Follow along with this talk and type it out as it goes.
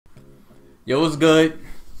Yo, what's good?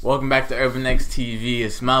 Welcome back to RBE Ent TV.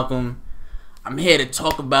 It's Malcolm. I'm here to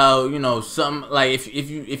talk about, something like if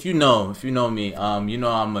you know me, you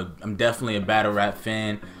know I'm definitely a battle rap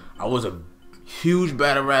fan. I was a huge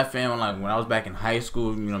battle rap fan when I was back in high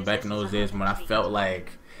school, back in those days when I felt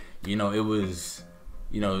like, it was,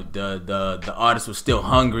 the artist was still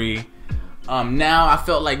hungry. Now I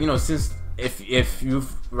felt like, since if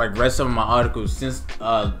you've read some of my articles, since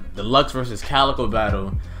the Lux versus Calico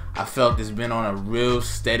battle, I felt it's been on a real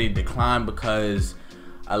steady decline because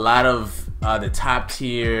a lot of the top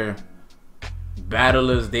tier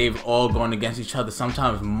battlers, they've all gone against each other,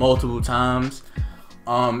 sometimes multiple times.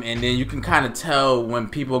 And then you can kind of tell when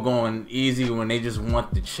people are going easy, when they just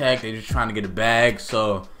want the check, they're just trying to get a bag.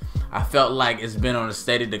 So I felt like it's been on a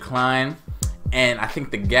steady decline, and I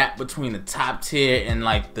think the gap between the top tier and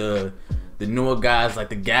the newer guys,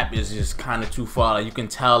 the gap is just kind of too far. Like, you can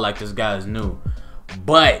tell this guy is new.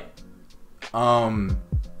 But Rare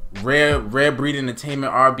Breed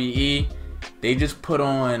Entertainment, RBE, they just put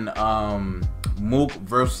on Mook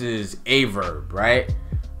versus Averb, right?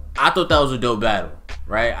 I thought that was a dope battle,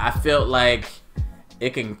 right? I felt like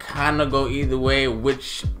it can kind of go either way,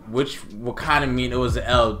 which will kind of mean it was an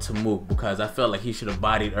L to Mook, because I felt like he should have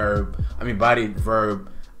bodied Verb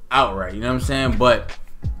outright, you know what I'm saying? But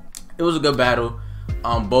it was a good battle.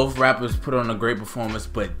 Both rappers put on a great performance,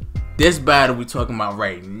 but this battle we talking about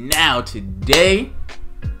right now, today,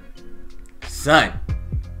 son,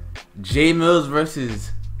 Jae Millz versus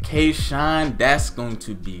K-Shine, that's going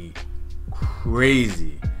to be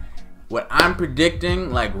crazy. What I'm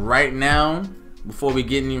predicting, right now, before we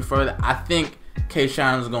get any further, I think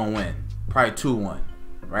K-Shine is going to win. Probably 2-1,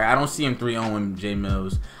 right? I don't see him 3-0 Jae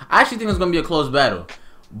Millz. I actually think it's going to be a close battle.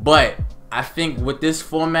 But I think with this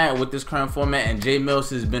format, with this current format, and Jae Millz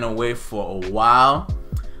has been away for a while,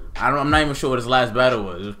 I'm not even sure what his last battle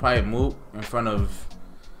was. It was probably Mook in front of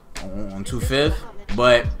on 2/5.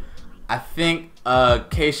 But I think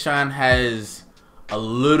K-Shine has a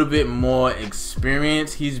little bit more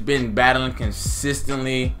experience. He's been battling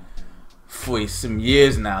consistently for some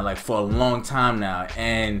years now, for a long time now.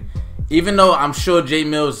 And even though I'm sure Jae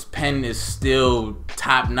Millz's pen is still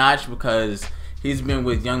top notch because he's been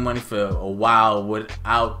with Young Money for a while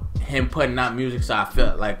without him putting out music, so I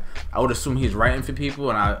felt like I would assume he's writing for people,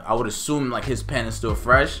 and I would assume his pen is still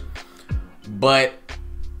fresh. But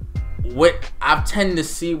what I've tended to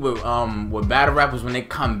see with battle rappers, when they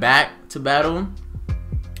come back to battle,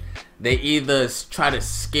 they either try to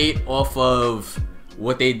skate off of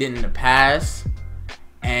what they did in the past,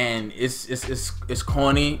 and it's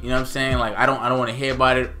corny, you know what I'm saying? I don't want to hear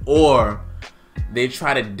about it, or they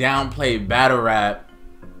try to downplay battle rap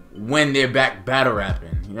when they're back battle rapping.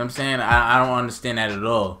 You know what I'm saying? I don't understand that at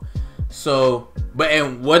all. So,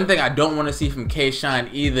 and one thing I don't want to see from K-Shine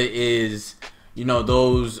either is,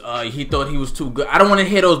 those he thought he was too good. I don't want to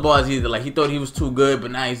hear those bars either. He thought he was too good,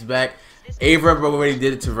 but now he's back. Averb already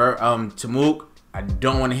did it to Mook. I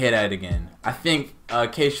don't want to hear that again. I think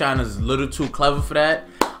K-Shine is a little too clever for that.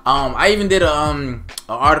 I even did an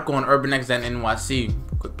article on Urban X and NYC,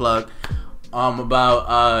 quick plug,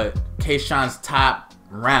 about K-Shine's top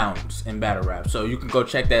rounds in battle rap. So you can go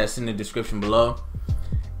check that. It's in the description below.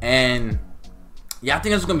 And yeah, I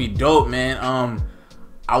think it's gonna be dope, man.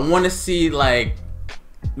 I want to see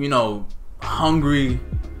hungry,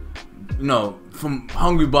 from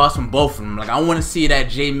hungry bars from both of them. I want to see that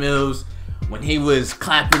Jae Millz when he was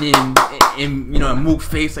clapping in Mook's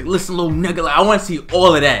face, listen, little nigga. I want to see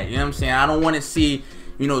all of that. You know what I'm saying? I don't want to see,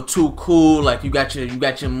 too cool. You got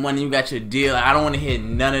your money, you got your deal. I don't want to hear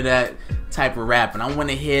none of that type of rapping. I want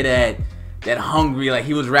to hear that hungry,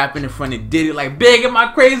 he was rapping in front of Diddy, big, am I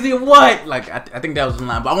crazy or what? I think that was the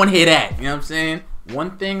line, but I want to hear that. You know what I'm saying?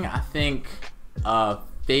 One thing I think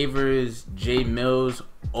favors Jae Millz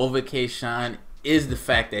over K-Shine is the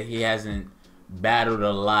fact that he hasn't battled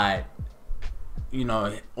a lot,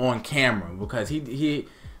 on camera, because we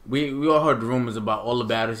all heard the rumors about all the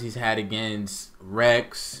battles he's had against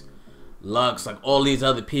Rex, Lux, all these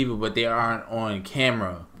other people, but they aren't on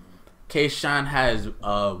camera. K-Shine has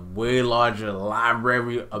a way larger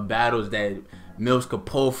library of battles that Millz could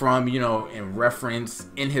pull from, and reference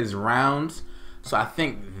in his rounds. So I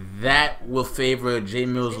think that will favor Jae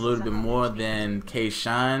Millz a little bit more than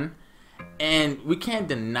K-Shine. And we can't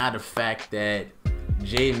deny the fact that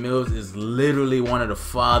Jae Millz is literally one of the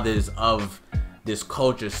fathers of this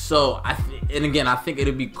culture. So and again, I think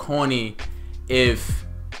it'd be corny if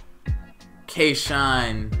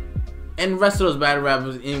K-Shine and the rest of those battle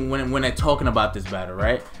rappers, when they're talking about this battle,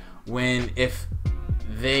 right? If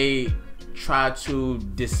they try to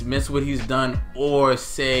dismiss what he's done, or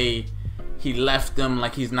say he left them,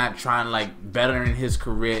 like he's not trying like bettering his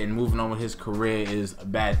career and moving on with his career is a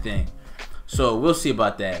bad thing. So we'll see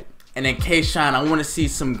about that. And then K-Shine, I want to see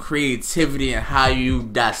some creativity in how you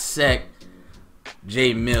dissect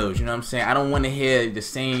Jae Millz. You know what I'm saying? I don't want to hear the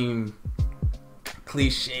same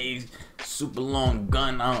cliches, super long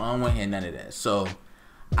gun. I don't want to hear none of that. So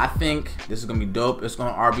I think this is gonna be dope. It's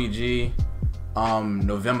going to RBG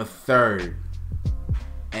November 3rd,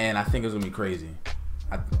 and I think it's gonna be crazy.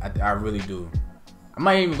 I really do. I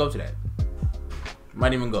might even go to that.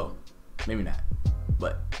 Might even go. Maybe not,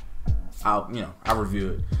 but I'll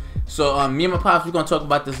review it. So me and my pops, we're gonna talk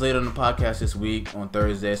about this later on the podcast this week on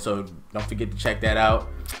Thursday. So don't forget to check that out.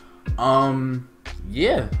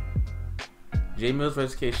 Yeah. Jae Millz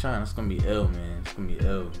versus K-Shine. It's gonna be ill, man. It's gonna be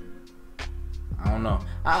ill. I don't know.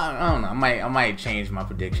 I don't know. I might change my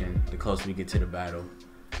prediction the closer we get to the battle.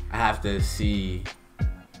 I have to see,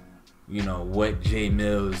 what Jae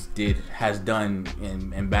Millz has done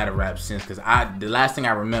in battle rap since, because the last thing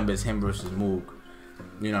I remember is him versus Mook.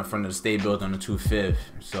 From the Stay Built on the 25th.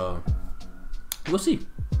 So we'll see.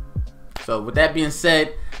 So with that being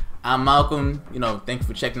said, I'm Malcolm. Thank you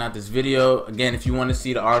for checking out this video. Again, if you want to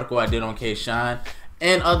see the article I did on K-Shine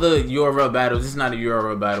and other URL battles, this is not a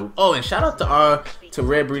URL battle. Oh, and shout out to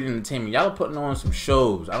Rare Breed Entertainment. Y'all are putting on some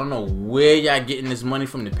shows. I don't know where y'all getting this money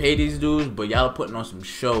from to pay these dudes, but y'all are putting on some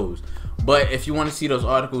shows. But if you want to see those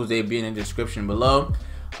articles, they'll be in the description below.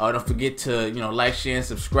 Don't forget to like, share, and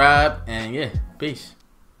subscribe. And yeah, peace.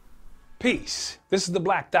 Peace. This is the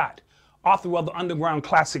Black Dot, author of the underground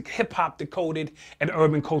classic Hip Hop Decoded and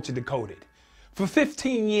Urban Culture Decoded. For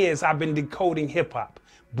 15 years, I've been decoding hip hop,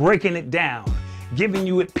 breaking it down, giving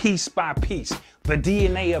you it piece by piece, the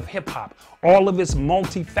DNA of hip hop, all of its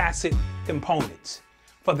multifaceted components.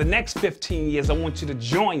 For the next 15 years, I want you to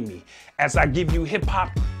join me as I give you hip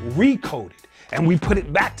hop recoded, and we put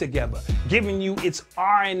it back together, giving you its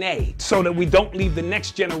RNA so that we don't leave the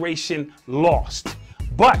next generation lost.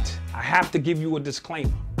 But I have to give you a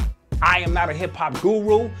disclaimer. I am not a hip hop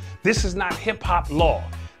guru. This is not hip hop law.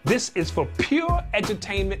 This is for pure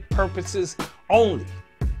entertainment purposes only.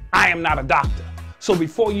 I am not a doctor. So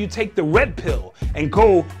before you take the red pill and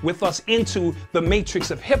go with us into the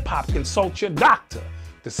matrix of hip hop, consult your doctor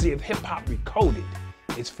to see if hip hop recoded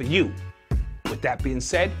is for you. With that being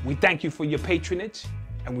said, we thank you for your patronage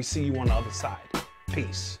and we see you on the other side.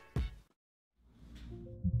 Peace.